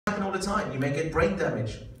time. You may get brain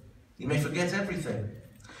damage. You may forget everything.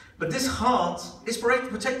 But this heart is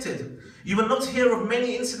protected. You will not hear of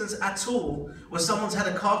many incidents at all where someone's had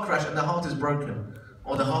a car crash and the heart is broken,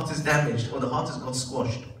 or the heart is damaged, or the heart has got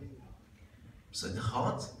squashed. So the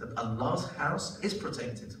heart, that Allah's house, is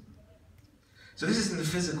protected. So this is in the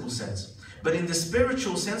physical sense. But in the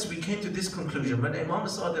spiritual sense, we came to this conclusion. When Imam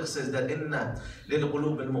Sadiq says that Inna lil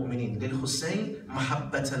qulub al mu'minin lil Hussein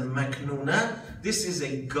mahabbatan maknuna, this is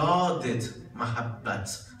a guarded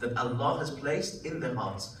mahabbat that Allah has placed in the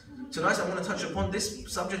hearts. Tonight I want to touch upon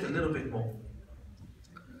this subject a little bit more.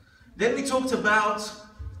 Then we talked about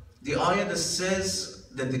the ayah that says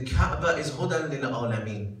that the Kaaba is hudan lil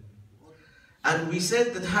alameen. And we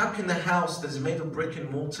said that how can a house that is made of brick and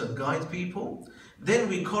mortar guide people? Then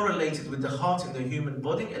we correlated with the heart in the human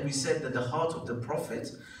body, and we said that the heart of the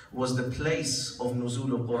Prophet was the place of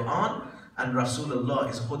Nuzul al-Quran, and Rasulullah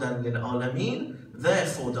is hudan lil alameen.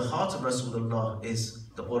 Therefore the heart of Rasulullah is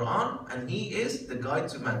the Quran, and he is the guide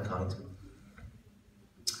to mankind.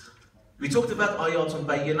 We talked about ayatun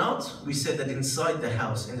bayyinat. We said that inside the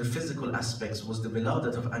house, in the physical aspects, was the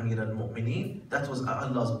wiladat of Amir al-Mu'mineen. That was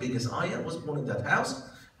Allah's biggest ayah, was born in that house.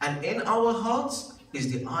 And in our hearts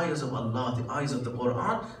is the ayahs of Allah, the ayahs of the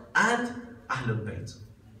Quran, and Ahlul Bayt.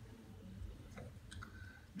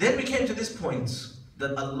 Then we came to this point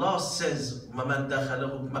that Allah says, مَمَنْ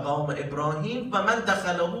دَخَلَهُ مَقَامَ إِبْرَاهِيمَ فَمَنْ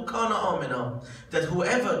دَخَلَهُ كَانَ آمِنًا. That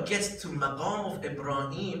whoever gets to maqam of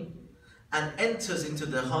Ibrahim and enters into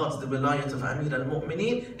the hearts, the wilayat of Amir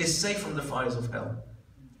al-Mu'mineen, is safe from the fires of hell.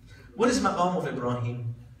 What is maqam of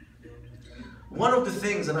Ibrahim? One of the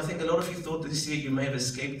things, and I think a lot of you thought this year you may have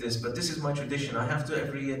escaped this, but this is my tradition. I have to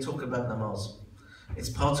every year talk about namaz. It's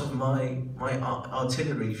part of my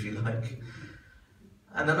artillery, if you like.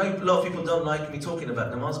 And I know a lot of people don't like me talking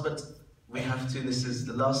about namaz, but we have to. This is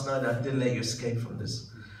the last night. I didn't let you escape from this.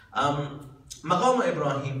 Maqam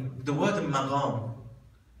Ibrahim, the word maqam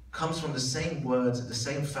comes from the same words, the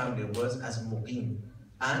same family of words as muqim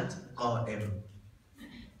and qa'im.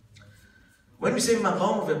 When we say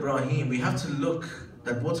maqam of Ibrahim, we have to look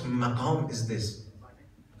at what maqam is this.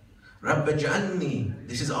 Rabba ja'alni,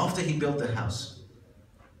 this is after he built the house.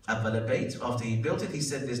 Awwal bayt, after he built it, he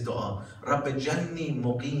said this dua. Rabba ja'alni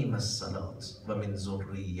muqim as-salat wa min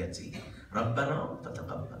zurriyati. Rabbana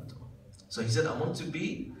fataqabbal du'a. So he said, I want to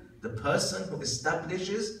be the person who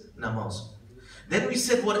establishes namaz. Then we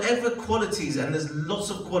said whatever qualities, and there's lots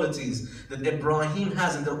of qualities that Ibrahim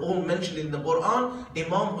has, and they're all mentioned in the Quran,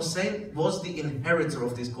 Imam Hussein was the inheritor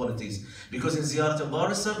of these qualities. Because in Ziyarat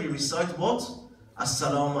al-Warisa we recite what?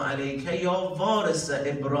 As-salamu alayka ya warisa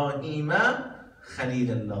Ibrahima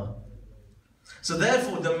Khalilullah. So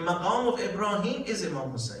therefore the maqam of Ibrahim is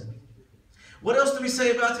Imam Hussein. What else do we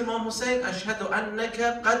say about Imam Hussein? Ashhadu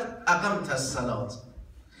annaka qad aqamta as-salat.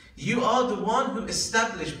 You are the one who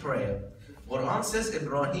established prayer. Quran says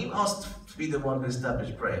Ibrahim asked to be the one who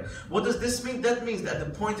established prayer. What does this mean? That means that at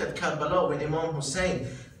the point at Karbala, when Imam Hussein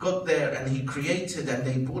got there and he created, and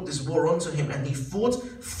they brought this war onto him, and he fought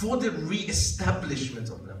for the re-establishment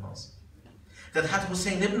of namaz. That had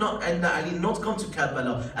Hussein ibn Ali not come to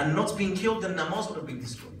Karbala and not been killed, then namaz would have been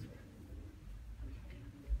destroyed.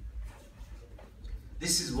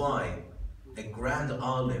 This is why a grand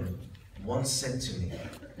alim once said to me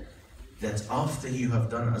that after you have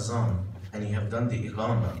done azan, and you have done the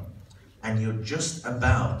iqamah, and you're just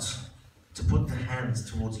about to put the hands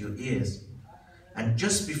towards your ears, and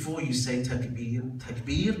just before you say takbir,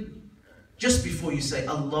 takbir, just before you say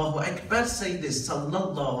Allahu Akbar, say this,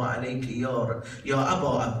 Sallallahu alayka ya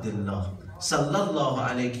Aba Abdullah, Sallallahu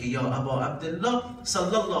alayka ya Aba Abdullah,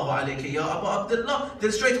 Sallallahu alayka ya Aba Abdullah,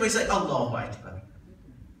 then straight away say Allahu Akbar.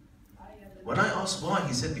 When I asked why,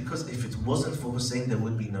 he said because if it wasn't for Hussein, there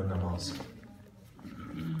would be no namaz.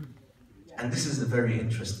 And this is a very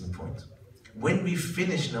interesting point. When we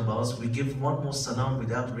finish namaz, we give one more salam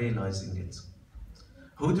without realizing it.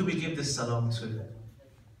 Who do we give this salam to?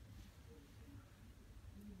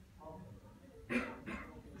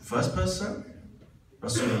 First person?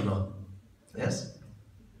 Rasulullah. Yes?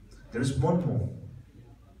 There is one more.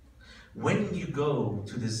 When you go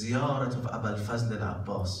to the ziyarat of Abul Fazl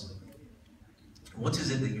al-Abbas, what is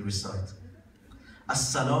it that you recite?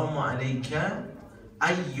 As-salamu alayka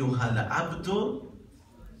ayyuhal abdu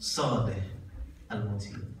salih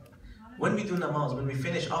al-muti. When we do namaz, when we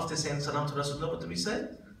finish after saying salam to Rasulullah, what do we say?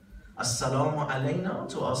 As-salamu alayna,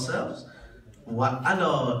 to ourselves, wa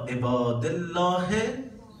ala ibadillahi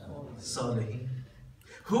salihin.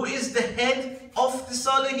 Who is the head of the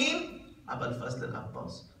salihin? Abul Fazl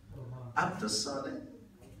al-Abbas, Abdul Salih.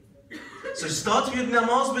 So start your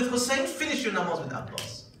namaz with Hussein, finish your namaz with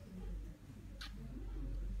Abbas.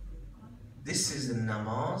 This is the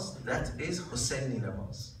namaz that is Husseini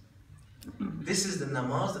namaz. This is the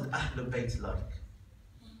namaz that Ahlul Bayt like.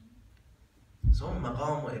 So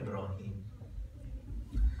Maqam Ibrahim.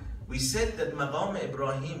 We said that Maqam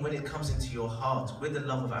Ibrahim, when it comes into your heart with the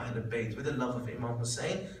love of Ahlul Bayt, with the love of Imam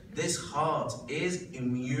Hussein, this heart is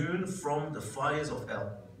immune from the fires of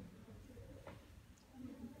hell.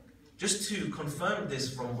 Just to confirm this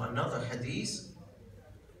from another hadith,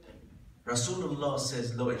 Rasulullah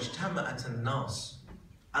says, لو اجتمعت الناس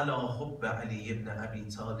على حب علي ibn Abi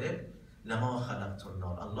Talib لما خلقت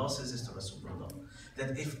النار. Allah says this to Rasulullah,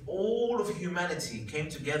 that if all of humanity came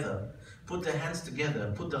together, put their hands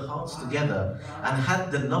together, put their hearts together, and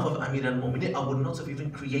had the love of Amir al-Mu'minin, I would not have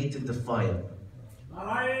even created the fire.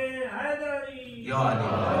 Ya Ali.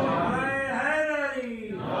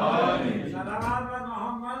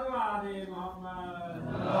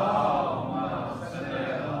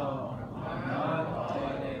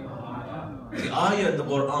 The ayah in the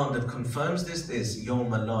Quran that confirms this is يَوْمَ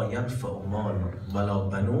لَا يَنْفَعُ مَالٌ وَلَا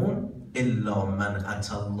بَنُونَ إِلَّا مَنْ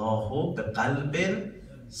أَتَى اللَّهُ بِقَلْبٍ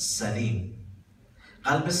سَلِيمٍ.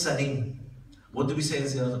 Qalb salim. What do we say in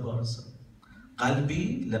Ziyarat al-Barasa?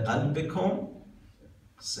 Qalbi liqalbikum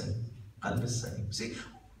salim. Qalb salim. See,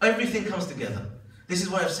 everything comes together. This is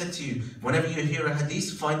why I've said to you, whenever you hear a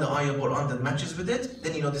hadith, find the ayah Quran that matches with it,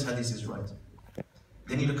 then you know this hadith is right.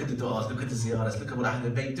 Then you look at the du'as, look at the ziyaras, look at what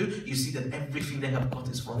Ahlul Bayt do, you see that everything they have got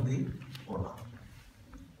is from the Quran.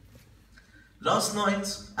 Last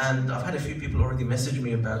night, and I've had a few people already message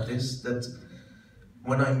me about this, that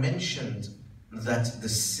when I mentioned that the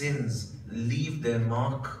sins leave their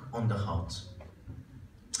mark on the heart,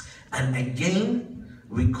 and again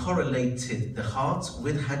we correlated the heart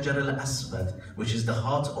with Hajar al-Aswad, which is the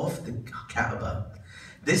heart of the Kaaba.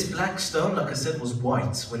 This black stone, like I said, was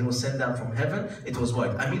white. When it was sent down from heaven, it was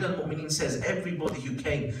white. Amir al-Mu'minin says, everybody who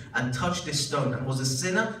came and touched this stone and was a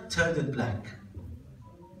sinner, turned it black.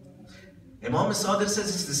 Imam al-Sadiq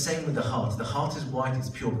says it's the same with the heart. The heart is white,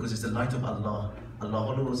 it's pure, because it's the light of Allah.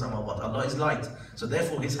 Allah is light. So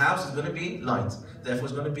therefore his house is going to be light. Therefore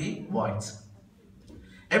it's going to be white.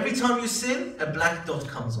 Every time you sin, a black dot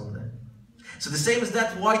comes on there. So the same as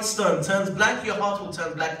that white stone turns black, your heart will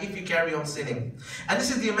turn black if you carry on sinning. And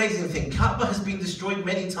this is the amazing thing. Kaaba has been destroyed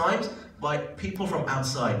many times by people from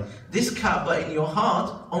outside. This Kaaba in your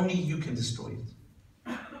heart, only you can destroy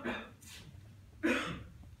it.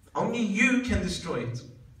 Only you can destroy it.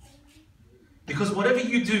 Because whatever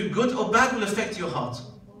you do, good or bad, will affect your heart.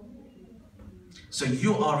 So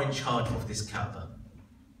you are in charge of this Kaaba.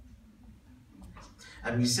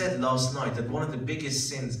 And we said last night that one of the biggest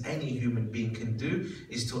sins any human being can do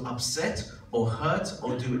is to upset or hurt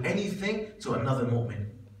or do anything to another mu'min.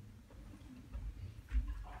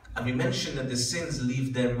 And we mentioned that the sins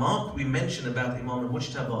leave their mark. We mentioned about Imam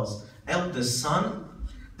al-Mujtaba's eldest son,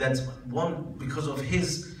 that one, because of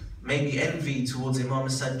his maybe envy towards Imam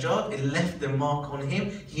al-Sajjad, it left the mark on him.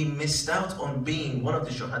 He missed out on being one of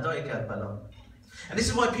the Shuhada'i Karbala. And this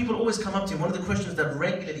is why people always come up to him. One of the questions that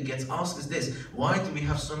regularly gets asked is this: why do we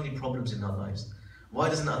have so many problems in our lives? Why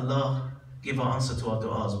doesn't Allah give our answer to our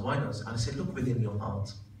du'as? Why not? And I say, look within your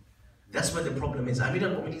heart. That's where the problem is. Amir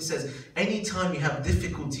al-Mu'minin says, anytime you have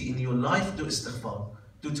difficulty in your life, do istighfar,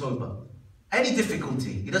 do tawbah. Any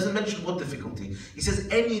difficulty. He doesn't mention what difficulty. He says,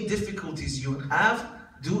 any difficulties you have,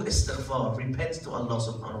 do istighfar, repent to Allah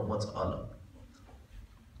subhanahu wa ta'ala.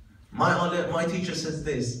 My teacher says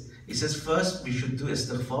this. He says, first we should do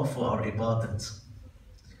istighfar for our ibadat.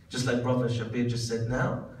 Just like Brother Shabir just said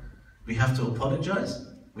now, we have to apologize,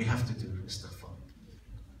 we have to do istighfar.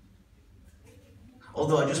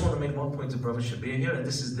 Although I just want to make one point to Brother Shabir here, and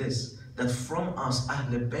this is this, that from us,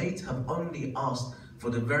 Ahlul Bayt have only asked for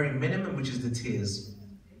the very minimum, which is the tears.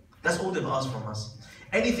 That's all they've asked from us.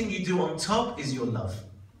 Anything you do on top is your love.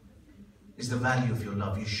 Is the value of your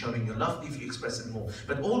love. You're showing your love if you express it more.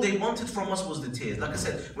 But all they wanted from us was the tears. Like I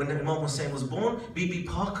said, when Imam Hussein was born, Bibi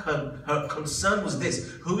Park, her concern was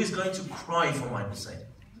this: who is going to cry for my Hussein?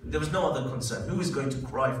 There was no other concern. Who is going to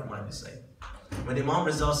cry for my Hussein? When Imam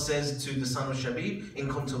Reza says to the son of Shabib, in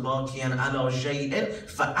kuntu baqiyan ala shay'in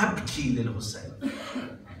fa'abki lil Hussein.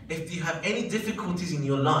 If you have any difficulties in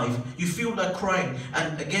your life, you feel like crying.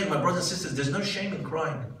 And again, my brothers and sisters, there's no shame in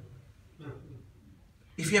crying.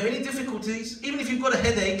 If you have any difficulties, even if you've got a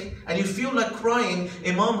headache and you feel like crying,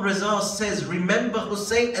 Imam Reza says, remember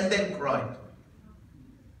Hussein and then cry.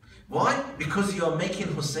 Why? Because you are making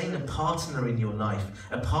Hussein a partner in your life,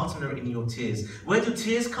 a partner in your tears. Where do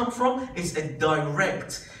tears come from? It's a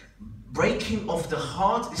direct breaking of the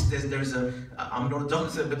heart. I'm not a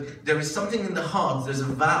doctor, but there is something in the heart, there's a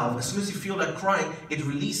valve. As soon as you feel like crying, it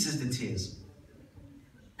releases the tears.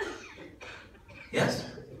 Yes?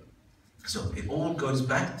 So it all goes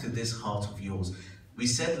back to this heart of yours. We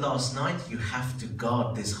said last night, you have to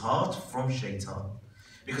guard this heart from shaitan.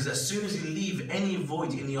 Because as soon as you leave any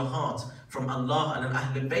void in your heart from Allah and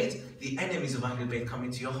Ahlul Bayt, the enemies of Ahlul Bayt come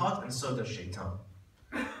into your heart, and so does shaitan.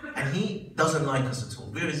 And he doesn't like us at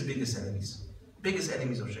all. We're his biggest enemies. Biggest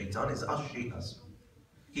enemies of shaitan is us Shias.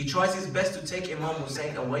 He tries his best to take Imam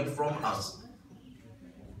Hussein away from us.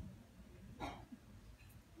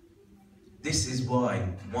 This is why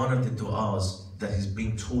one of the du'as that is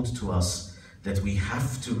being taught to us that we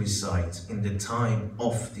have to recite in the time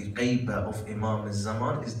of the Ghaibah of Imam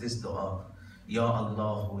al-Zaman is this dua. Ya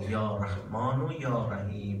Allahu, Ya Rahmanu, Ya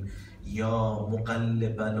Rahim, Ya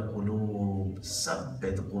Muqallib al-Qulub,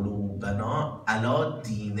 Sabbit Qulubana ala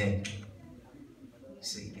Dinek.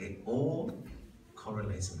 See, it all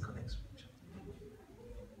correlates and connects with each other.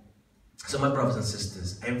 So my brothers and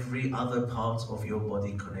sisters, every other part of your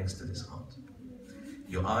body connects to this heart.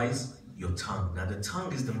 Your eyes, your tongue. Now the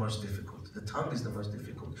tongue is the most difficult. The tongue is the most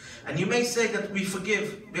difficult. And you may say that we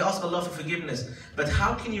forgive, we ask Allah for forgiveness, but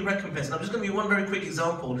how can you recompense? And I'm just going to give you one very quick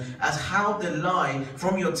example as how the lie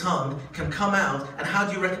from your tongue can come out, and how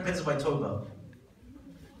do you recompense it by tawbah?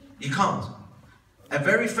 You can't. A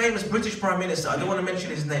very famous British Prime Minister, I don't want to mention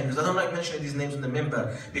his name because I don't like mentioning these names on the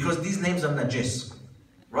minbar, because these names are najis,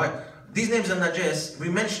 right? These names are najis. We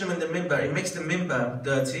mention them in the minbar, it makes the minbar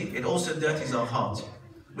dirty, it also dirties our heart.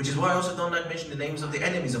 Which is why I also don't like mentioning the names of the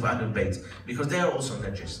enemies of Ahlul Bayt, because they are also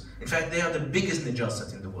najis. In fact, they are the biggest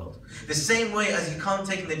najasat in the world. The same way as you can't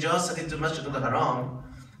take najasat into Masjid al-Haram,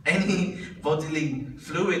 any bodily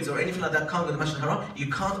fluids or anything like that can't go to Masjid al-Haram, you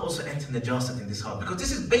can't also enter najasat in this heart. Because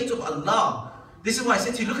this is Bayt of Allah. This is why I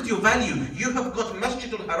said to you, look at your value. You have got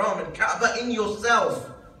Masjid al-Haram and Kaaba in yourself.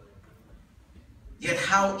 Yet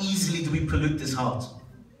how easily do we pollute this heart?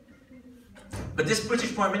 But this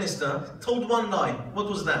British Prime Minister told one lie. What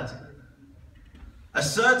was that? A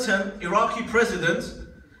certain Iraqi president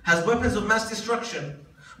has weapons of mass destruction.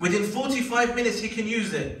 Within 45 minutes he can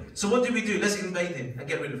use it. So what do? Let's invade him and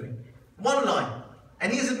get rid of him. One lie.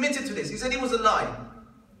 And he has admitted to this. He said it was a lie.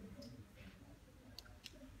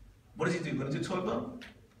 What does he do? Going to do tawbah?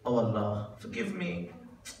 Oh Allah, forgive me.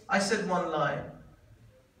 I said one lie.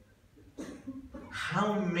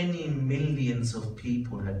 How many millions of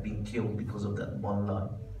people have been killed because of that one lie?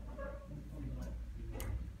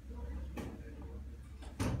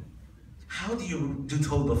 How do you do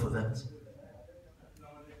tawbah for that?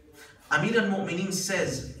 Amir al-Mu'mineen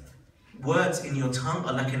says, words in your tongue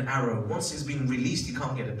are like an arrow. Once it's been released, you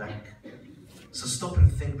can't get it back. So stop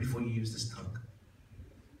and think before you use this tongue.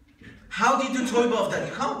 How do you do tawbah of that?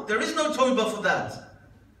 You can't. There is no tawbah for that.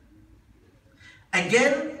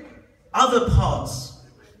 Again, other parts,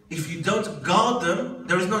 if you don't guard them,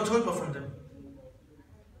 there is no tawbah from them.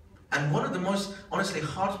 And one of the most, honestly,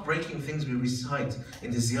 heartbreaking things we recite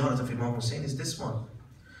in the ziyarat of Imam Hussein is this one.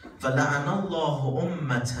 فَلَعَنَ اللَّهُ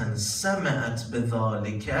أُمَّةً سَمَعَتْ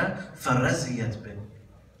بِذَلِكَ فَرَزِيَتْ بِهِ.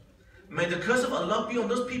 May the curse of Allah be on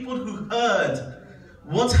those people who heard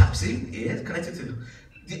what happened. See, ears connected to them.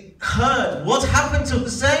 They heard what happened to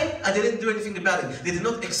Hussein and they didn't do anything about it. They did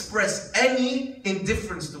not express any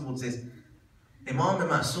indifference towards this. Imam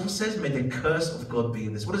Ma'soom says, may the curse of God be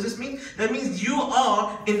in this. What does this mean? That means you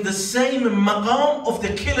are in the same maqam of the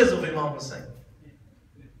killers of Imam Hussein.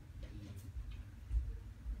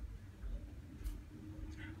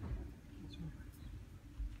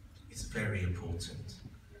 It's very important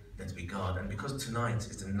that we guard. And because tonight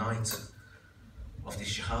is the night of the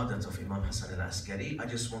shahadat of Imam Hassan al-Askari, I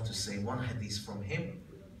just want to say one hadith from him,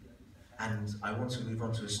 and I want to move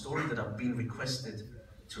on to a story that I've been requested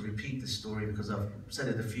to repeat the story because I've said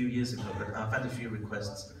it a few years ago, but I've had a few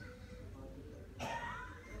requests.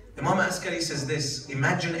 Imam al-Askari says this: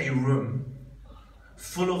 imagine a room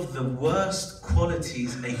full of the worst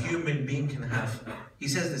qualities a human being can have. He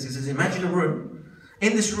says this, he says, imagine a room,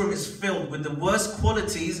 in this room is filled with the worst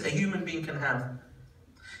qualities a human being can have.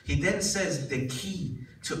 He then says the key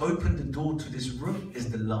to open the door to this room is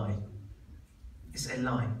the lie. It's a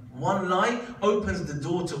lie. One lie opens the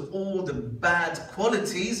door to all the bad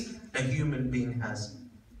qualities a human being has.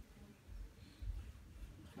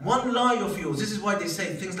 One lie of yours. This is why they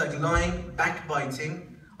say things like lying,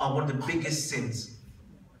 backbiting are one of the biggest sins.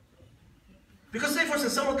 Because say for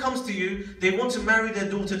instance, someone comes to you, they want to marry their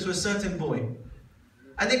daughter to a certain boy.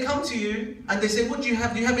 And they come to you and they say, what do you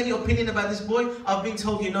have? Do you have any opinion about this boy? I've been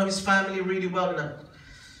told you know his family really well.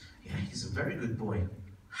 Yeah, he's a very good boy.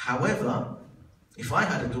 However, if I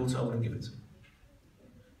had a daughter, I wouldn't give it to him.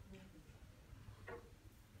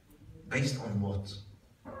 Based on what?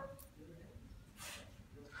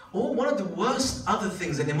 Or one of the worst other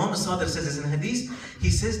things that Imam Sadr says is in hadith, he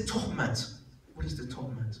says tuhmat. What is the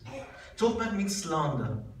tuhmat? Tuhmat means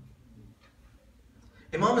slander.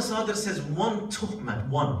 Imam Sadr says one tuhmat,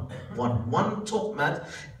 one tuhmat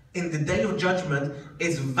in the day of judgment,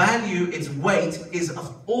 its value, its weight is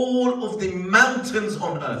of all of the mountains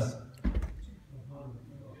on earth.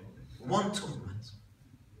 One tuhmat.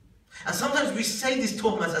 And sometimes we say this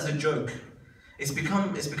tuhmat as a joke. It's become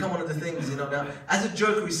one of the things, you know, now, as a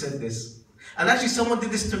joke we said this. And actually someone did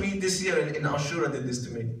this to me this year in Ashura, did this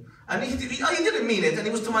to me. And he didn't mean it, and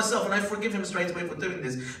it was to myself, and I forgive him straight away for doing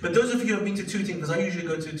this. But those of you who have been to Tooting, because I usually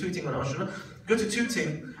go to Tooting on Ashura, go to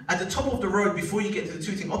Tooting, at the top of the road, before you get to the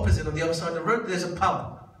Tooting opposite, on the other side of the road, there's a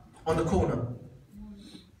pub on the corner.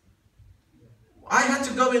 I had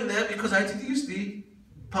to go in there because I had to use the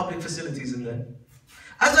public facilities in there.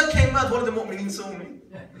 As I came out, one of the mu'mineen saw me.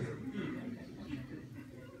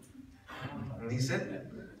 And he said,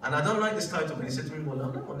 and I don't like this title, but he said to me,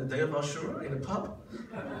 Mawlana, on the day of Ashura, in a pub.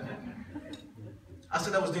 I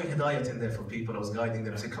said I was doing hidayat in there for people, I was guiding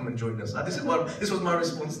them, said come and join us. This was my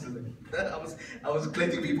response to them. I was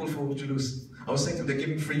collecting people for julus. I was saying to them, they're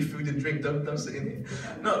giving free food and drink, don't sit in here.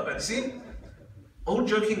 No, but see, all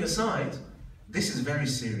joking aside, this is very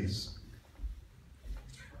serious.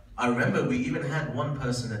 I remember we even had one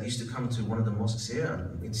person that used to come to one of the mosques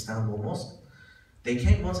here, in Istanbul Mosque. They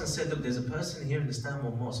came once and said, look, there's a person here in the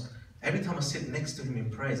Istanbul Mosque. Every time I sit next to him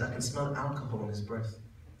in prayers, I can smell alcohol on his breath.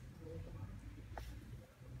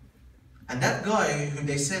 And that guy who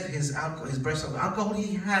they said his breath smelled alcohol,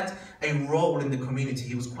 he had a role in the community.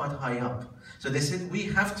 He was quite high up. So they said, we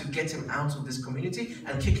have to get him out of this community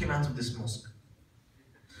and kick him out of this mosque.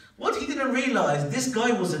 What he didn't realize, this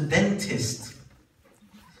guy was a dentist.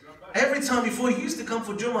 Every time before he used to come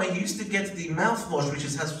for Jummah, he used to get the mouthwash, which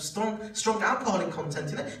has strong alcoholic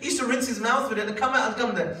content in it. He used to rinse his mouth with it and come out and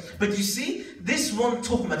come there. But you see, this one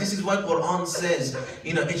tuhma, this is why Quran says,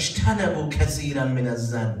 you know, اجتنبوا كثيرا من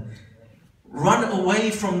الظن. Run away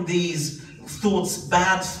from these thoughts,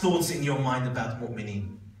 bad thoughts in your mind about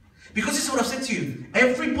mu'mineen. Because this is what I've said to you.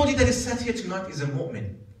 Everybody that is sat here tonight is a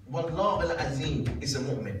mu'min. Wallah al-Azim is a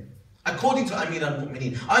mu'min. According to Amir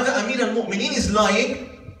al-Mu'mineen. Either Amir al-Mu'mineen is lying,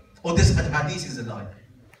 or this hadith is a lie.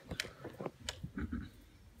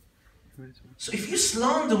 So if you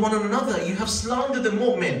slander one another, you have slandered the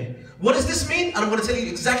mu'min. What does this mean? And I'm going to tell you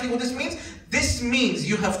exactly what this means. This means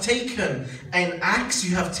you have taken an axe,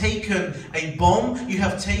 you have taken a bomb, you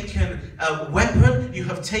have taken a weapon, you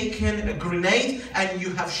have taken a grenade, and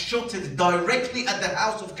you have shot it directly at the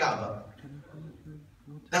house of Kaaba.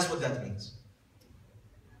 That's what that means.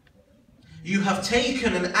 You have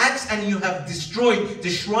taken an axe and you have destroyed the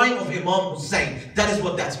shrine of Imam Hussein. That is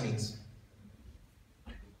what that means.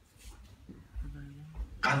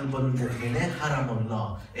 Imam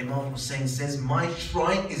Hussein says, my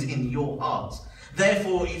shrine is in your heart.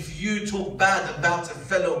 Therefore, if you talk bad about a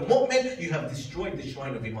fellow mu'min, you have destroyed the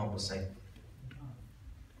shrine of Imam Hussein.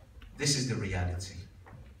 This is the reality.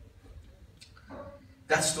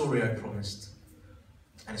 That story I promised,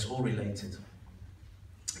 and it's all related.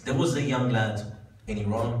 There was a young lad in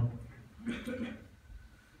Iran,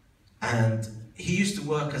 and he used to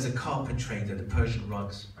work as a carpet trader, the Persian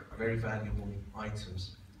rugs, very valuable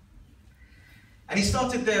items. And he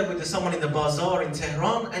started there with someone in the bazaar in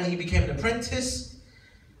Tehran, and he became an apprentice,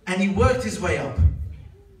 and he worked his way up.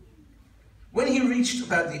 When he reached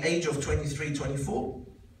about the age of 23, 24,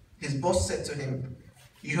 his boss said to him,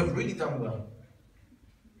 you have really done well.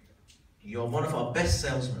 You are one of our best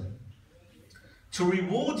salesmen. To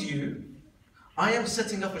reward you, I am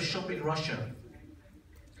setting up a shop in Russia.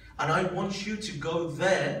 And I want you to go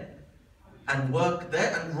there and work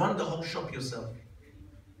there and run the whole shop yourself.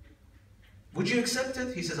 Would you accept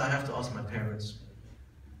it? He says, I have to ask my parents.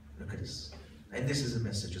 Look at this. And this is a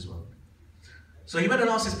message as well. So he went and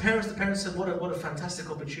asked his parents. The parents said, what a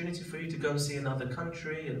fantastic opportunity for you to go and see another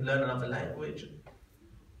country and learn another language.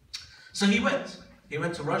 So he went. He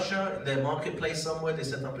went to Russia, in their marketplace somewhere. They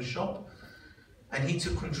set up a shop. And he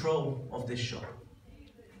took control of this shop.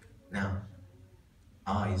 Now,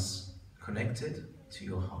 eyes connected to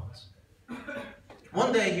your heart.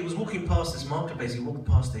 One day he was walking past this marketplace, he walked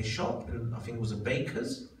past a shop, and I think it was a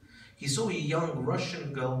baker's. He saw a young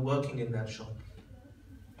Russian girl working in that shop.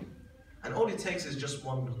 And all it takes is just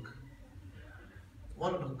one look.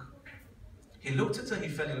 One look. He looked at her, he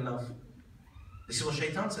fell in love. This is what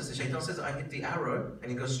Shaitan says. The Shaitan says, I hit the arrow,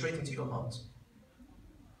 and it goes straight into your heart.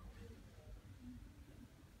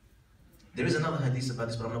 There is another hadith about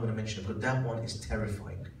this, but I'm not going to mention it, because that one is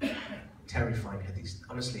terrifying. Terrifying hadith.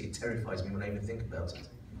 Honestly, it terrifies me when I even think about it.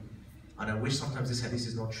 And I wish sometimes this hadith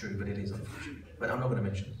is not true, but it is unfortunate. But I'm not going to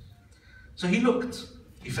mention it. So he looked,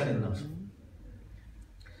 he fell in love.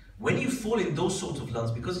 When you fall in those sort of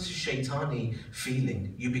loves, because it's a shaitani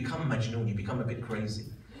feeling, you become majnoon, you become a bit crazy.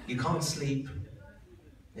 You can't sleep.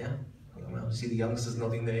 Yeah? Well, see the youngsters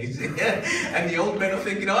nodding there, yeah? And the old men are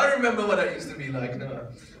thinking, oh, I remember what I used to be like. No.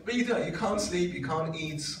 But you can't sleep, you can't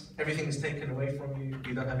eat, everything is taken away from you,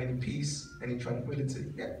 you don't have any peace, any tranquility.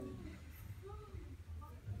 Yeah?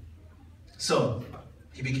 So,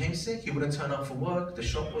 he became sick, he wouldn't turn up for work, the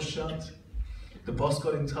shop was shut, the boss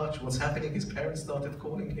got in touch, what's happening, his parents started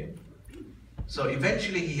calling him. So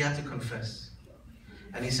eventually he had to confess.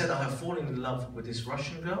 And he said, I have fallen in love with this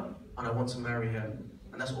Russian girl, and I want to marry her.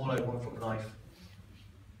 And that's all I want from life.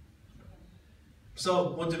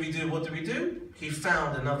 So what do we do? What do we do? He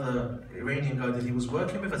found another Iranian guy that he was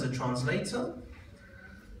working with as a translator,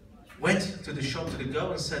 went to the shop to the girl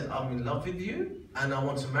and said, I'm in love with you, and I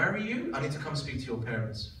want to marry you. I need to come speak to your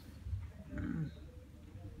parents.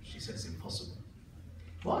 She said, it's impossible.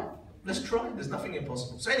 Why? Let's try. There's nothing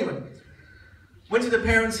impossible. So anyway, went to the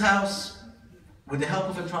parents' house with the help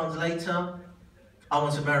of a translator. I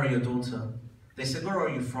want to marry your daughter. They said, where are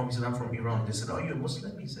you from? He said, I'm from Iran. They said, are you a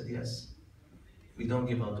Muslim? He said, yes. We don't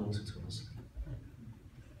give our daughter to a Muslim.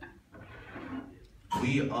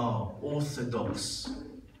 We are Orthodox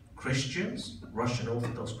Christians, Russian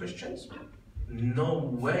Orthodox Christians. No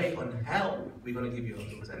way on hell we're going to give you our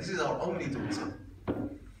daughter. And this is our only daughter.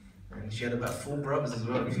 And she had about 4 brothers as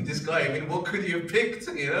well. I mean, this guy, I mean, what could you have picked,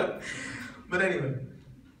 you know? But anyway,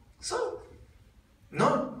 so,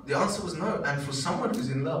 no, the answer was no. And for someone who's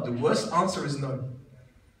in love, the worst answer is no.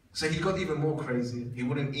 So he got even more crazy. He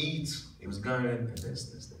wouldn't eat, he was going, and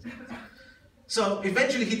this. So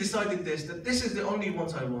eventually he decided that this is the only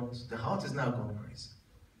want I want. The heart is now gone crazy.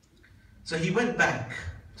 So he went back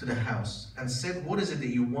to the house and said, what is it that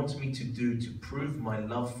you want me to do to prove my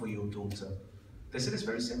love for your daughter? They said, it's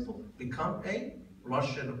very simple. Become a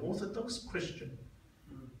Russian Orthodox Christian.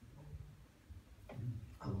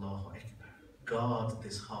 Allahu Akbar. Guard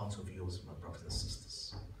this heart of yours, my brothers and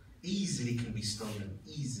sisters. Easily can be stolen.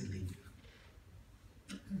 Easily.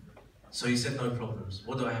 So he said, no problems.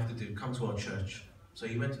 What do I have to do? Come to our church. So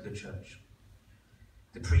he went to the church.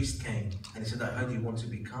 The priest came and he said, I heard you want to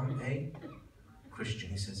become a Christian.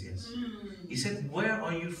 He says, yes. He said, where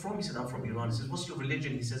are you from? He said, I'm from Iran. He says, what's your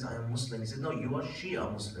religion? He says, I am Muslim. He said, no, you are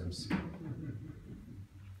Shia Muslims.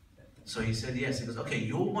 So he said, yes. He goes, okay,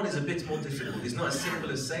 your one is a bit more difficult. It's not as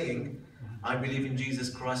simple as saying, I believe in Jesus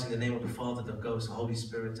Christ in the name of the Father, the Ghost, the Holy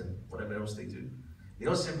Spirit, and whatever else they do. You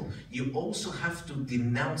know, it's simple. You also have to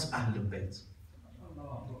denounce Ahlul Bayt.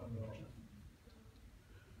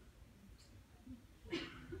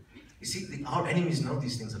 You see, our enemies know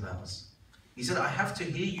these things about us. He said, I have to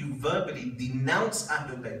hear you verbally denounce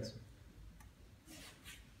Ahlul Bayt.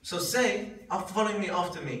 So say, following me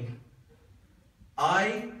after me.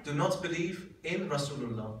 I do not believe in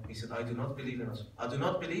Rasulullah. He said, I do not believe in Rasul. I do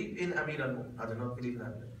not believe in Amir al-Mu'min. I do not believe in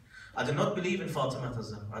Amir. I do not believe in Fatima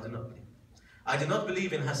al-Zahra. I do not believe. I do not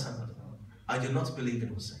believe in Hassan. I do not believe in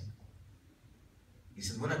Hussein. He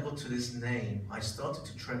said, when I got to this name, I started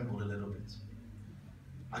to tremble a little bit.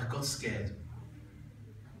 I got scared.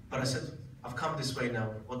 But I said, I've come this way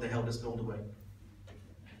now. What the hell, let's go all the way.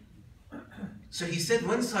 So he said,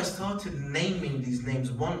 once I started naming these names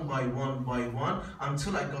one by one,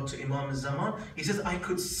 until I got to Imam al-Zaman, he says, I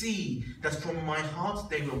could see that from my heart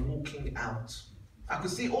they were walking out. I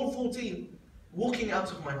could see all 14 walking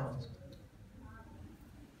out of my heart.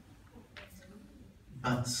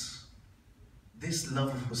 But this love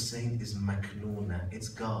of Hussein is maknoona, it's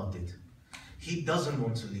guarded. He doesn't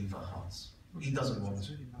want to leave our hearts. He doesn't want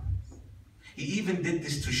to. He even did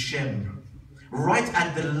this to Shem. Right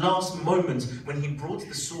at the last moment when he brought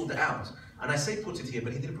the sword out. And I say put it here,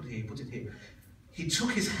 but he didn't put it here, he put it here. He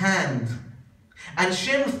took his hand. And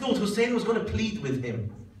Shem thought Hussein was going to plead with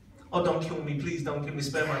him. Oh, don't kill me, please don't kill me,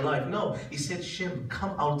 spare my life. No, he said, Shem,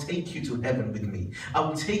 come, I'll take you to heaven with me. I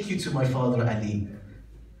will take you to my father Ali.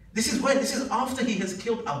 This is after he has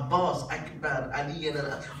killed Abbas, Akbar, Ali,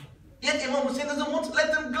 and yet Imam Hussein doesn't want to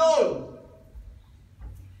let them go.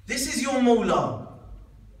 This is your Mawla.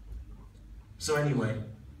 So anyway,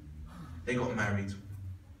 they got married.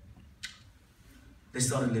 They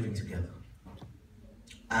started living together.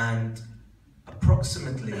 And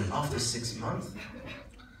approximately after 6 months,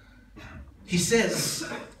 he says,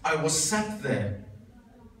 I was sat there.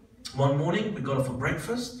 One morning, we got up for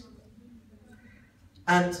breakfast.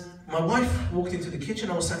 And my wife walked into the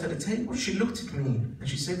kitchen. I was sat at the table. She looked at me and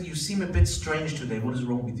she said, you seem a bit strange today. What is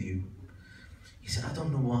wrong with you? He said, I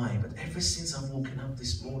don't know why, but ever since I've woken up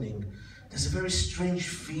this morning, there's a very strange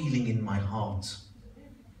feeling in my heart.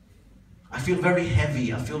 I feel very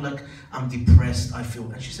heavy. I feel like I'm depressed.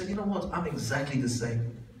 And she said, you know what? I'm exactly the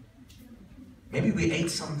same. Maybe we ate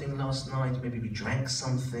something last night. Maybe we drank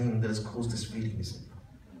something that has caused this feeling.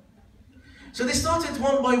 So they started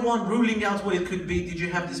one by one ruling out what it could be. Did you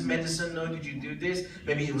have this medicine? No. Did you do this?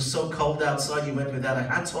 Maybe it was so cold outside you went without a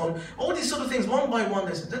hat on. All these sort of things, one by one.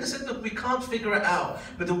 Then they said, look, we can't figure it out.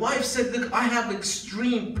 But the wife said, look, I have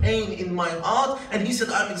extreme pain in my heart. And he said,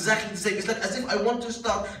 I'm exactly the same. It's like as if I want to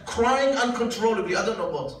start crying uncontrollably. I don't know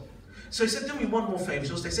what. So he said, do me one more favor.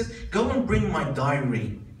 So they said, go and bring my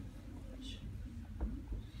diary.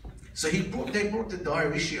 So they brought the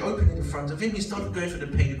diary, she opened it in front of him, he started going through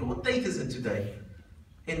the page. What date is it today?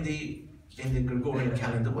 In the Gregorian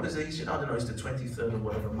calendar, what is it? He said, I don't know, it's the 23rd or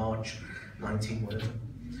whatever, March 19, whatever.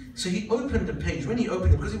 So he opened the page. When he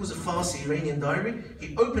opened it, because it was a Farsi Iranian diary,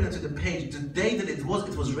 he opened it to the page. The day that it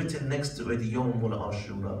was written next to it, Yom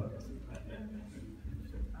al-Ashura.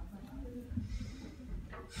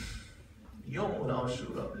 Yom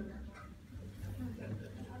al-Ashura.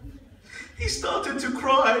 He started to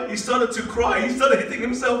cry. He started hitting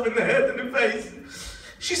himself in the head and the face.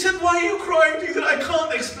 She said, why are you crying? He said, I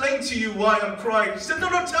can't explain to you why I'm crying. She said, no,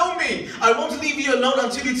 tell me. I won't leave you alone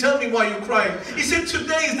until you tell me why you're crying. He said,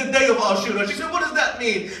 today is the day of Ashura. She said, what does that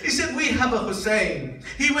mean? He said, we have a Hussein.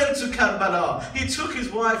 He went to Karbala. He took his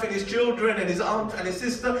wife and his children and his aunt and his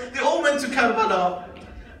sister. They all went to Karbala.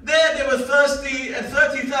 There they were thirsty and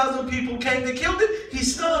 30,000 people came, they killed him. He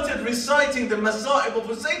started reciting the Masa'ib of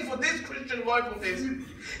Hussein for this Christian wife of his.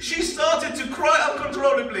 She started to cry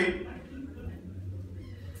uncontrollably.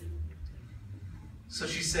 So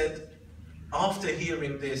she said, after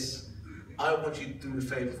hearing this, I want you to do a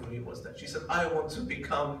favor for me. What's that? She said, I want to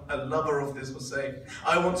become a lover of this Hussein.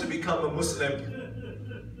 I want to become a Muslim.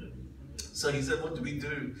 So he said, what do we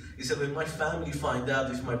do? He said, when my family find out,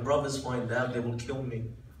 if my brothers find out, they will kill me.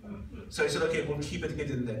 So he said, okay, we'll keep it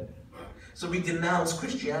hidden then. So we denounce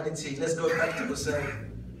Christianity. Let's go back to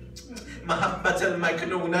Hussein. Mahabbat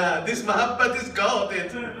al-Maknoona. This Mahabbat is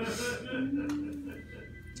guarded.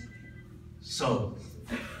 So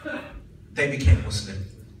they became Muslim,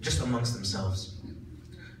 just amongst themselves.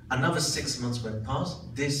 Another 6 months went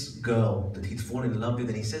past. This girl that he'd fallen in love with,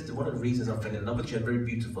 and he said, one of the reasons I fell in love with, she had very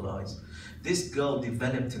beautiful eyes. This girl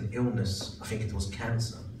developed an illness, I think it was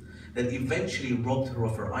cancer, that eventually robbed her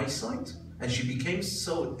of her eyesight, and she became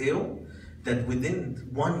so ill that within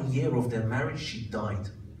 1 year of their marriage, she died.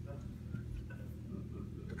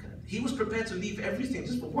 Look at it. He was prepared to leave everything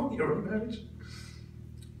just for 1 year of marriage.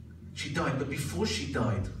 She died, but before she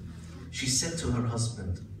died, she said to her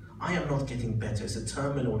husband, I am not getting better, it's a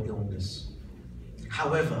terminal illness.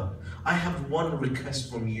 However, I have one request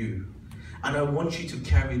from you, and I want you to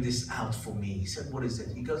carry this out for me. He said, what is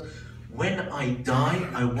it? He goes, when I die,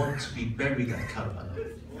 I want to be buried at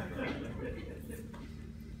Karbala.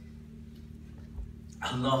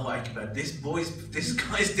 Allahu Akbar. This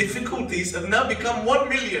guy's difficulties have now become 1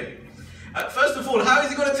 million. First of all, how is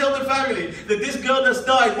he going to tell the family that this girl that's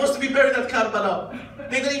died wants to be buried at Karbala?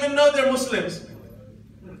 They don't even know they're Muslims.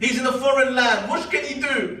 He's in a foreign land. What can he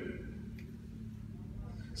do?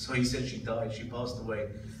 So he said she died, she passed away.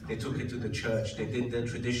 They took her to the church, they did their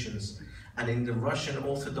traditions. And in the Russian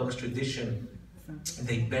Orthodox tradition,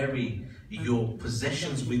 they bury your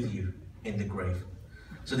possessions with you in the grave.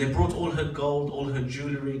 So they brought all her gold, all her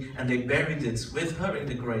jewelry, and they buried it with her in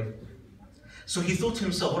the grave. So he thought to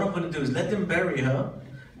himself, what I'm going to do is let them bury her.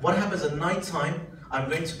 What happens at night time, I'm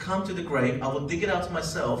going to come to the grave, I will dig it out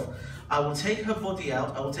myself, I will take her body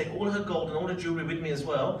out, I will take all her gold and all her jewelry with me as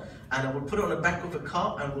well, and I will put it on the back of a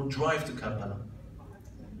car and we'll drive to Karbala.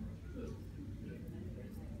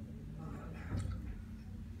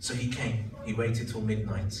 So he came, he waited till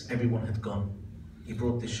midnight, everyone had gone. He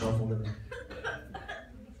brought the shovel and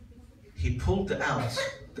he pulled out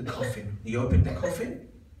the coffin. He opened the coffin,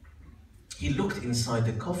 he looked inside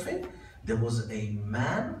the coffin, there was a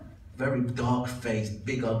man, very dark-faced,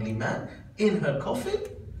 big ugly man, in her coffin.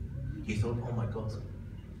 He thought, oh my God,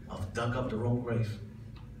 I've dug up the wrong grave.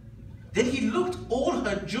 Then he looked, all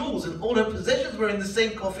her jewels and all her possessions were in the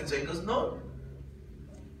same coffin. So he goes, no,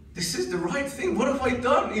 this is the right thing. What have I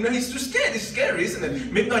done? You know, he's too scared. It's scary, isn't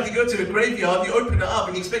it? Midnight, you go to the graveyard, you open it up,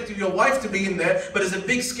 and you expect your wife to be in there, but there's a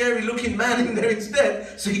big, scary looking man in there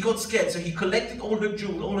instead. So he got scared. So he collected all her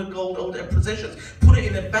jewels, all her gold, all her possessions, put it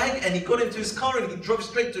in a bag, and he got into his car and he drove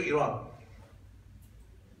straight to Iran.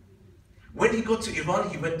 When he got to Iran,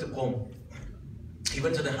 he went to Qom. He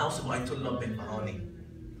went to the house of Ayatollah bin Bahani,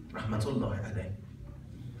 rahmatullahi alayh.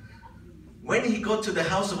 When he got to the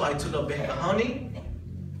house of Ayatollah bin Bahani,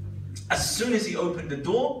 as soon as he opened the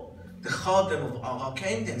door, the khadim of Allah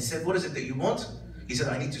came and said, what is it that you want? He said,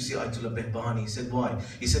 I need to see Ayatollah Behbahani. He said, why?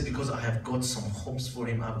 He said, because I have got some hopes for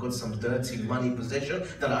him. I've got some dirty money possession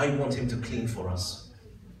that I want him to clean for us.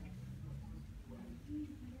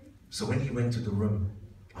 So when he went to the room,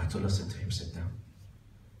 Ayatollah said to him, sit down.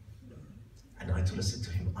 And Ayatollah said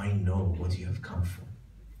to him, I know what you have come for.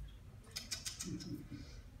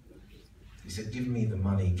 He said, give me the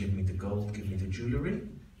money, give me the gold, give me the jewelry.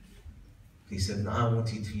 He said, now I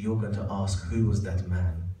want you're going to ask who was that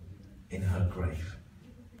man in her grave.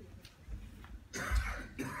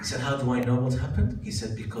 He said, how do I know what happened? He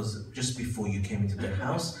said, because just before you came into the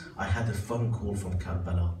house, I had a phone call from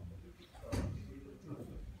Karbala.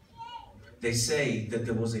 They say that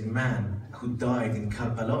there was a man who died in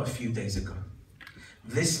Karbala a few days ago.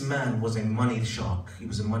 This man was a money shark. He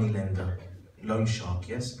was a money lender, loan shark,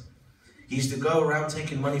 yes? He used to go around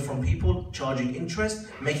taking money from people, charging interest,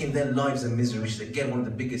 making their lives a misery, which is again one of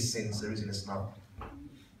the biggest sins there is in Islam.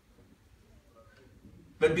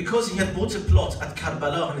 But because he had bought a plot at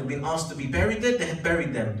Karbala and had been asked to be buried there, they had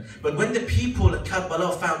buried them. But when the people at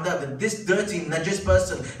Karbala found out that this dirty, najis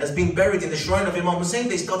person has been buried in the shrine of Imam Hussein,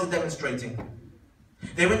 they started demonstrating.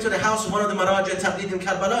 They went to the house of one of the Maraja Tabligh in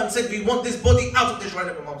Karbala and said, we want this body out of the shrine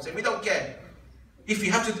of Imam Hussein. We don't care. If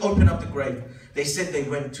you have to open up the grave. They said they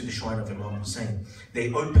went to the shrine of Imam Hussein.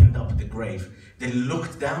 They opened up the grave. They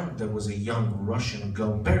looked down. There was a young Russian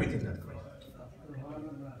girl buried in that grave.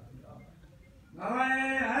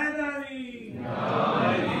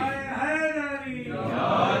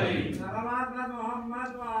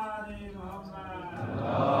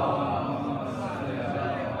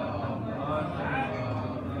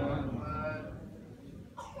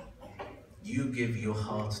 You give your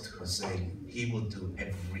heart to Hussein, he will do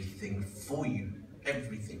everything for you.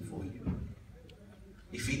 Everything for you.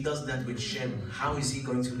 If he does that with Shem, how is he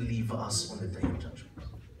going to leave us on the day of judgment?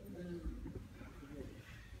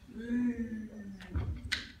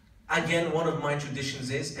 Again, one of my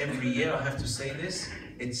traditions is, every year I have to say this,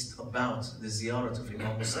 it's about the ziyarat of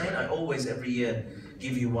Imam Hussein. I always, every year,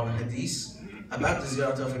 give you one hadith about the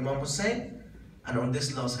ziyarat of Imam Hussein. And on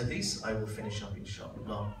this last hadith, I will finish up,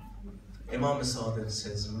 inshallah. Imam Sadiq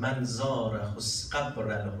says, Man zara qabr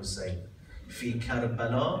al-Hussein fi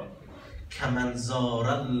Karbala kaman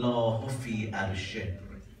zara Allah fi arshih.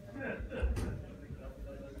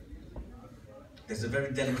 There's a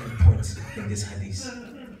very delicate point in this hadith.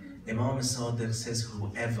 Imam Sadiq says,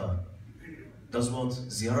 whoever does what?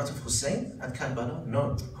 Ziyarat of Hussein at Karbala?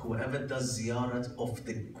 No. Whoever does ziyarat of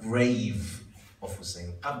the grave of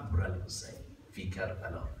Hussein, qabr al-Hussein fi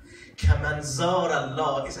Karbala, kaman zara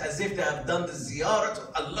Allah, is as if they have done the ziyarat of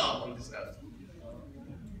Allah on this earth.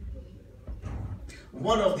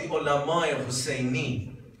 One of the ulama of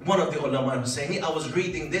Husseini, I was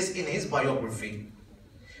reading this in his biography,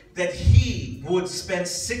 that he would spend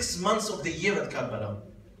 6 months of the year at Karbala.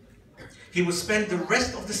 He would spend the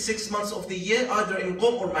rest of the 6 months of the year either in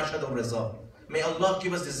Qom or Mashhad or Reza. May Allah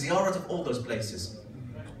give us the ziyarat of all those places.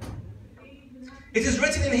 It is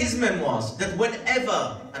written in his memoirs that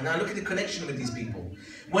whenever, and now look at the connection with these people,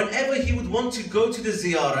 whenever he would want to go to the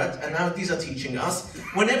ziyarat, and now these are teaching us,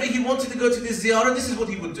 whenever he wanted to go to the ziyarat, this is what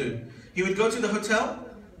he would do. He would go to the hotel,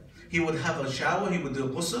 he would have a shower, he would do a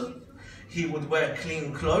ghusl, he would wear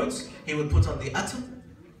clean clothes, he would put on the atar,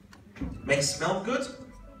 make smell good,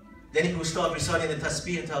 then he would start reciting the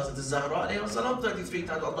tasbih, Hazrat Zahra alayhi salam, 33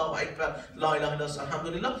 times, Allahu Akbar, La ilaha illallah,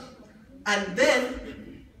 alhamdulillah, and then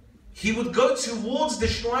he would go towards the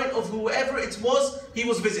shrine of whoever it was he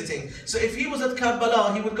was visiting. So if he was at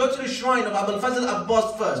Karbala, he would go to the shrine of Abul Fazl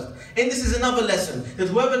Abbas first. And this is another lesson, that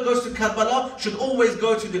whoever goes to Karbala should always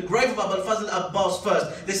go to the grave of Abul Fazl Abbas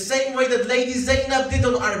first. The same way that Lady Zainab did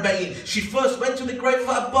on Arba'in. She first went to the grave of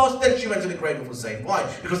Abbas, then she went to the grave of Hussein. Why?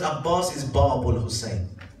 Because Abbas is Babul Hussein.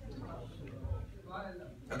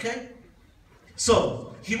 Okay? So,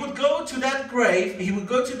 he would go to that grave, he would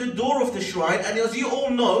go to the door of the shrine, and as you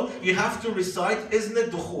all know, you have to recite Izn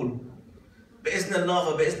al-Dukhul. بِإِذْنَ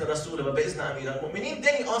اللَّهِ وَبِإِذْنَ رَسُولِهِ وَبِإِذْنَ أَمِيرِ الْمُؤْمِنِينَ.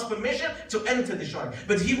 Then he asked permission to enter the shrine.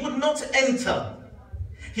 But he would not enter.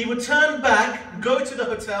 He would turn back, go to the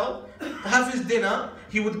hotel, have his dinner,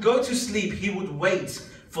 he would go to sleep, he would wait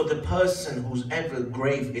for the person whose ever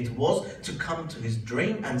grave it was to come to his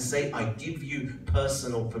dream and say, I give you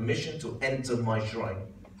personal permission to enter my shrine.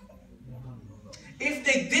 If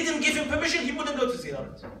they didn't give him permission, he wouldn't go to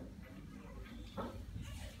ziyarat.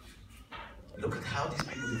 Look at how these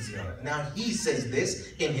people did ziyarat. Now he says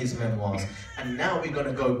this in his memoirs. And now we're going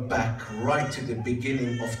to go back right to the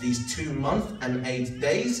beginning of these 2 months and 8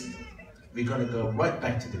 days. We're going to go right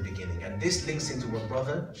back to the beginning. And this links into what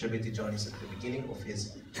Brother Shabir Tijani said at the beginning of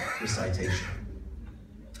his recitation.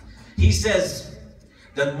 He says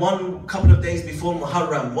that one couple of days before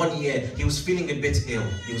Muharram, 1 year, he was feeling a bit ill.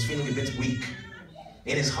 He was feeling a bit weak.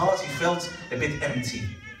 In his heart, he felt a bit empty.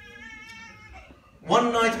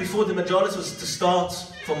 One night before the majalis was to start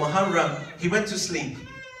for Muharram, he went to sleep.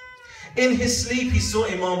 In his sleep, he saw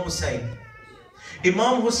Imam Hussein.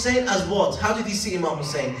 Imam Hussein as what? How did he see Imam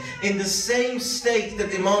Hussein? In the same state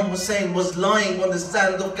that Imam Hussein was lying on the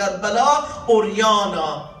sand of Karbala,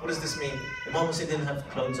 Oriana. What does this mean? Imam Hussein didn't have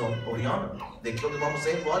clothes on, Oriana. They killed Imam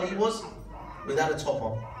Hussein while he was without a top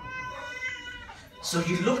on. So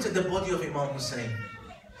he looked at the body of Imam Hussein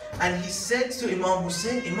and he said to Imam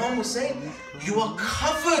Hussein, you are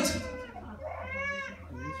covered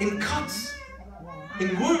in cuts,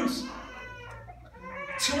 in wounds.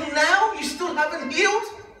 Till now, you still haven't healed?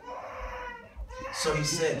 So he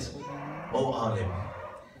said, O Alim,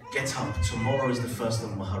 get up, tomorrow is the 1st of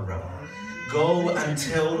Muharram. Go and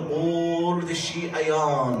tell all the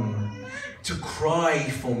Shi'ayan to cry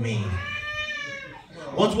for me.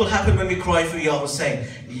 What will happen when we cry for Ya Hussein?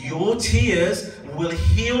 Your tears will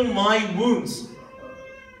heal my wounds.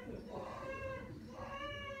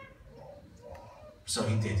 So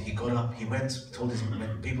he did. He got up, he went, told his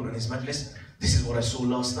people in his majlis, this is what I saw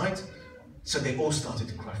last night. So they all started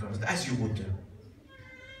to cry for him, as you would do.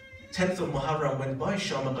 10th of Muharram went by,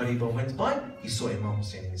 Shama Qariba went by, he saw Imam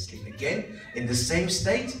Hussein in his sleep again, in the same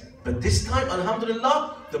state, but this time,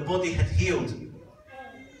 Alhamdulillah, the body had healed.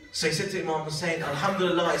 So he said to Imam Hussein,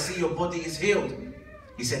 Alhamdulillah, I see your body is healed.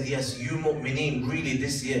 He said, yes, you mu'mineen, really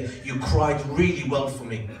this year, you cried really well for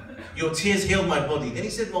me. Your tears healed my body. Then he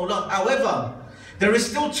said, Mawla, however, there is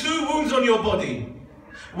still 2 wounds on your body.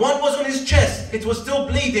 One was on his chest, it was still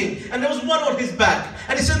bleeding, and there was one on his back.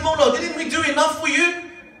 And he said, Mawla, didn't we do enough for you?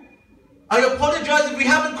 I apologize if we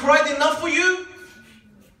haven't cried enough for you.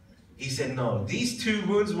 He said, no, these 2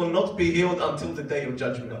 wounds will not be healed until the day of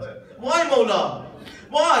judgment. Why, Mawla?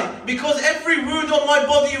 Why? Because every wound on my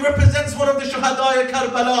body represents one of the Shuhada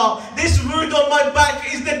Karbala. This wound on my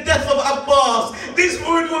back is the death of Abbas. This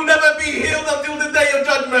wound will never be healed until the day of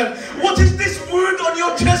judgment. What is this wound on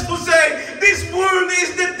your chest, Hussein? This wound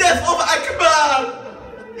is the death of Akbar.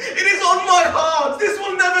 It is on my heart. This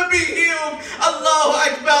will never be healed. Allahu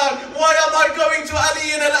Akbar. Why am I going to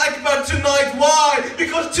Ali and Al-Akbar tonight? Why?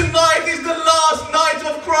 Because tonight is the last night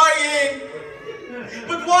of crying.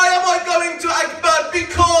 But why am I going to Akbar?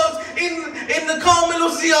 Because in the Komail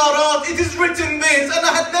Ziyarat, it is written this, and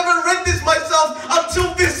I had never read this myself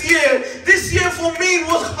until this year. This year for me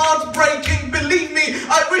was heartbreaking. Believe me,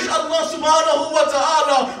 I wish Allah subhanahu wa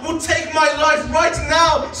ta'ala would take my life right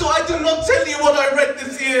now, so I do not tell you what I read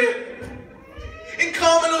this year. In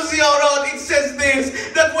Komail Ziyarat, it says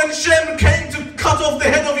this, that when Shem came to cut off the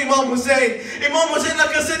head of Imam Hussein,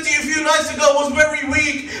 like I said to you a few nights ago, was very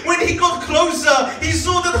weak. When he got closer, he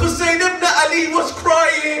saw that Hussein ibn Ali was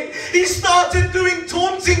crying. He started doing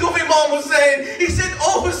taunting of Imam Hussein. He said,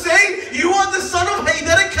 oh Hussein, you are the son of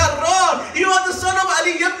Haydar Karrar. You are the son of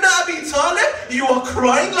Ali ibn Abi Talib. You are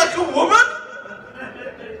crying like a woman?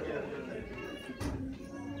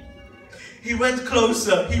 He went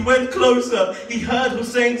closer, he heard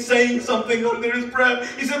Hussein saying something under his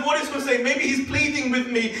breath. He said, what is Hussein? Maybe he's pleading with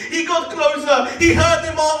me. He got closer, he heard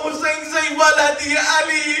Imam Hussein say, Waladi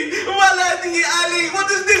Ali, Waladi Ali. What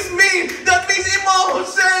does this mean? That means Imam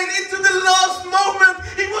Hussein, into the last moment,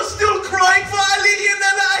 he was still crying for Ali and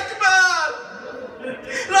Al-Akbar.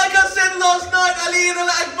 Like I said last night, Ali ibn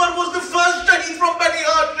al-Akbar was the first shaheed from Bani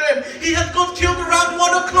Hashim. He had got killed around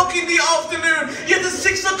 1 o'clock in the afternoon. Yet at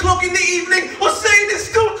 6 o'clock in the evening, Hussein is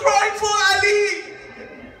still crying for Ali.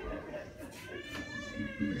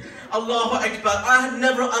 Allahu Akbar. I had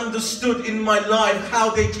never understood in my life how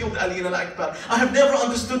they killed Ali ibn al-Akbar. I have never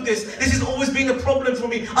understood this. This has always been a problem for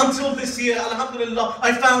me until this year. Alhamdulillah,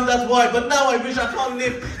 I found out why. But now I wish I can't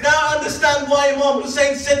live. Now I understand why Imam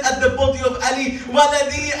Hussein said at the body of Ali,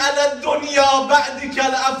 Waladi ala dunya ba'dika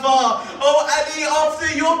al-afa. Oh Ali,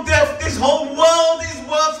 after your death, this whole world is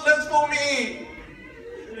worthless for me.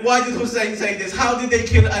 Why did Hussein say this? How did they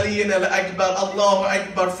kill Ali and Al-Akbar? Allahu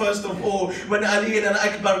Akbar. First of all, when Ali and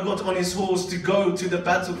Al-Akbar got on his horse to go to the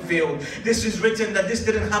battlefield, this is written that this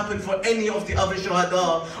didn't happen for any of the other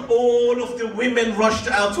shuhada. All of the women rushed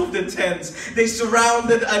out of the tents. They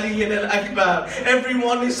surrounded Ali and Al-Akbar.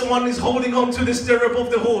 One is holding on to the stirrup of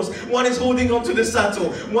the horse. One is holding on to the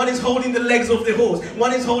saddle. One is holding the legs of the horse.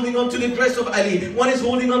 One is holding on to the dress of Ali. One is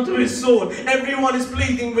holding on to his sword. Everyone is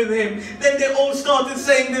pleading with him. Then they all started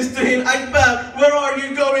saying this to him, Akbar, where are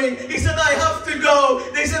you going? He said, I have to go.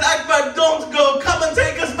 They said, Akbar, don't go. Come and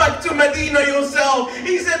take us back to Medina yourself.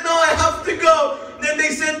 He said, no, I have to go. Then they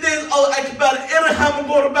say this? Oh Akbar, irham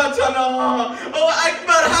ghurbatana. Oh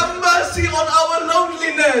Akbar, have mercy on our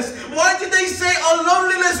loneliness. Why did they say our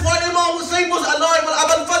loneliness while Imam Hussein was alive, while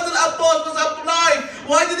Abul Fadl Abbas was alive?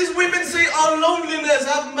 Why did these women say our loneliness?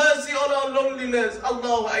 Have mercy on our loneliness.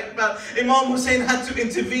 Allahu Akbar. Imam Hussein had to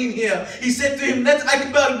intervene here. He said to him, let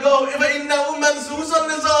Akbar go. He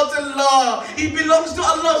belongs to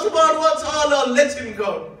Allah subhanahu wa ta'ala. Let him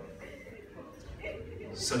go.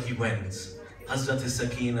 So he went. Hazrat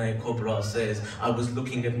Sakina Kubra says, I was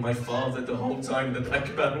looking at my father the whole time that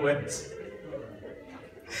Akbar went.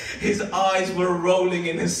 His eyes were rolling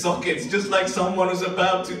in his sockets, just like someone who's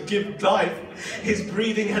about to give life. His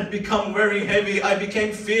breathing had become very heavy. I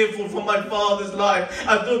became fearful for my father's life.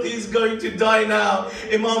 I thought he's going to die now.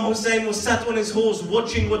 Imam Hussein was sat on his horse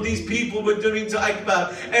watching what these people were doing to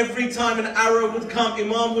Akbar. Every time an arrow would come,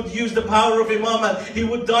 Imam would use the power of Imamah. He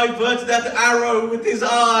would divert that arrow with his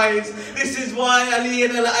eyes. This is why Ali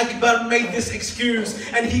and Akbar made this excuse.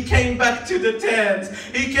 And he came back to the tent.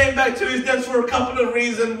 He came back to his tent for a couple of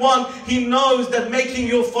reasons. One, he knows that making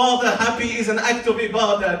your father happy is an act of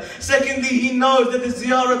ibadah. Secondly, he knows that the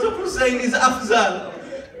ziyarat of Hussein is afzal.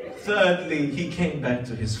 Thirdly, he came back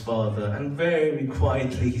to his father and very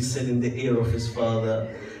quietly he said in the ear of his father,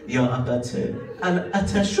 Ya Abate,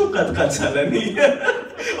 al-atashu qad qatalani.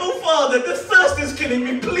 Oh father, the thirst is killing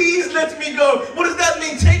me. Please let me go. What does that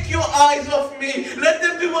mean? Take your eyes off me. Let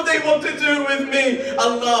them do what they want to do with me.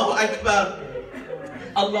 Allahu Akbar.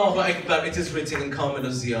 Allahu Akbar, it is written in Komail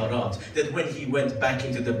Reza Ziyarat that when he went back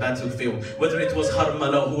into the battlefield, whether it was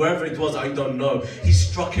Harmala, whoever it was, I don't know, he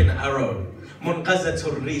struck an arrow.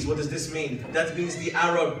 Munqazatul Riz, what does this mean? That means the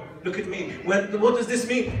arrow, look at me, what does this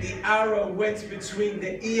mean? The arrow went between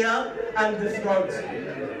the ear and the throat.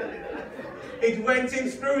 It went in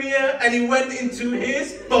through here and it went into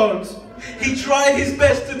his bones. He tried his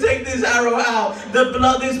best to take this arrow out. The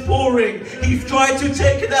blood is pouring. He tried to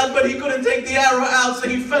take it out, but he couldn't take the arrow out, so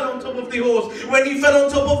he fell on top of the horse. When he fell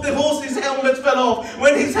on top of the horse, his helmet fell off.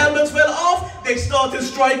 When his helmet fell off, they started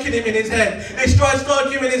striking him in his head. They started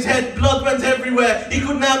striking him in his head. Blood went everywhere. He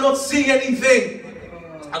could now not see anything.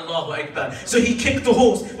 Allahu Akbar. So he kicked the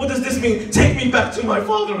horse. What does this mean? Take me back to my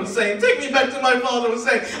father Hussein. Take me back to my father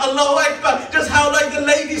Hussein. Allahu Akbar. Just how like the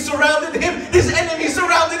lady surrounded him, his enemy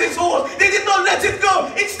surrounded his horse. They did not let it go.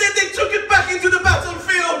 Instead they took it back into the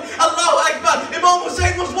battlefield. Allahu Akbar. Imam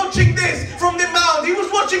Hussein was watching this from the mount. He was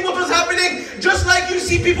watching what was happening. Just like you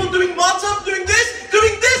see people doing matam, doing this.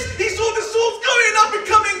 He saw the swords going up and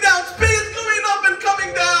coming down. Spears going up and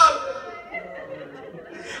coming down.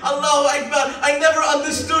 Allahu Akbar. I never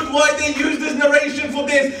understood why they use this narration for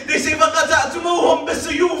this. They say, وَقَتَعْتُمُوهُمْ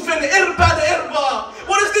بِسُيُوفٍ إِرْبًا إِرْبًا.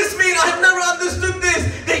 What does this mean? I have never understood this.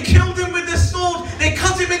 They killed him with the sword. They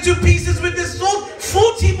cut him into pieces with the sword.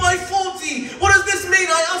 40 by 40. What does this mean?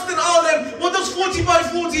 I asked an alim, what does 40 by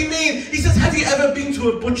 40 mean? He says, have you ever been to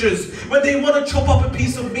a butcher's? When they want to chop up a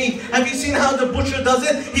piece of meat, have you seen how the butcher does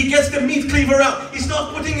it? He gets the meat cleaver out. He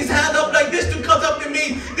starts putting his hand up like this to cut up the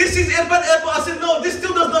meat. This is irban irba. I said, no, this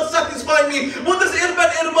still does not satisfy me. What does irban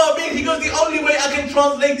irba mean? He goes, the only way I can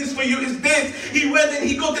translate this for you is this. He went and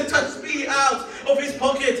he got the tasbih out of his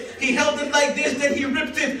pocket. He held it like this, then he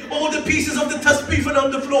ripped it. All the pieces of the tasbih fell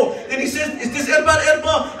on the floor. Then he said, is this irban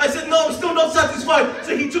irba? I said, no, I'm still not satisfied.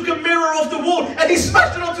 So he took a mirror off the wall and he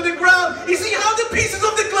smashed it onto the ground. You see how the pieces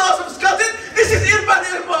of the glass have scattered? This is irban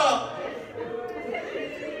irba.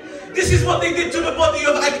 This is what they did to the body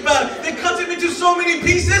of Akbar. They cut him into so many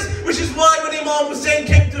pieces, which is why when Imam Hussein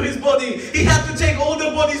came to his body, he had to take all the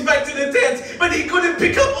bodies back to the tent, but he couldn't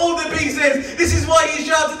pick up all the pieces. This is why he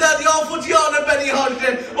shouted out, Ya Futyana Bani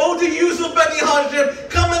Hashim, all the youth of Bani Hashim,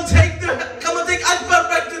 come and take Akbar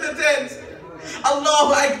back to the tent.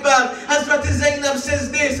 Allahu Akbar. Hazrat Zainab says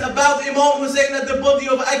this about Imam Hussein at the body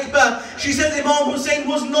of Akbar. She said Imam Hussein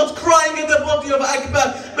was not crying at the body of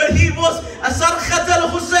Akbar, but he was Sarkhat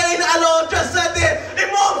al-Hussein ala jasadeh.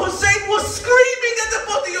 Imam Hussein was screaming at the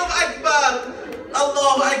body of Akbar.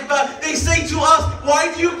 Allahu Akbar. They say to us,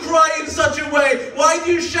 why do you cry in such a way? Why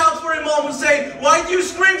do you shout for Imam Hussein? Why do you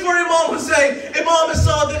scream for Imam Hussein? Imam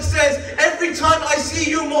Sadiq says, every time I see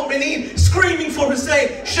you mu'mineen screaming for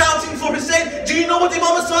Hussein, shouting for Hussein, do you know what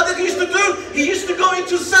Imam Sadiq used to do? He used to go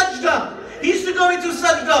into sajda. He used to go into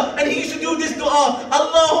sajda and he used to do this dua.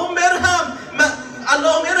 Allahumma irham.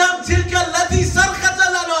 Allahumma irham tilka allati sarkhat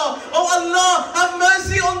lana. Oh Allah, have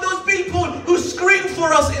mercy on those people who scream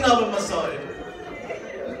for us in our masajid.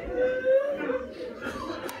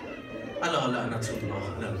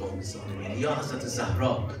 Ya Hazrat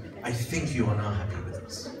Zahra, I think you are now happy with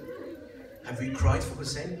us. Have we cried for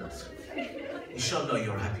Hussein enough? Inshallah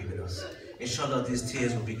you're happy with us. Inshallah, these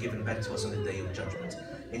tears will be given back to us on the day of judgment.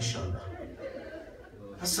 Inshallah.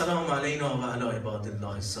 السلام علينا وعلى عباد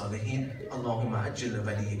الله الصالحين. اللهم عجل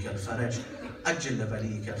لوليك الفرج، عجل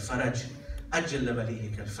لوليك الفرج، عجل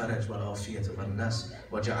لوليك الفرج والعافية والنصر،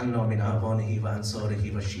 وجعلنا من أعوانه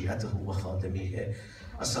وأنصاره وشيعته وخادميه.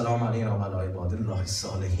 السلام علينا وعلى عباد الله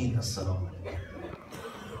الصالحين. السلام عليكم.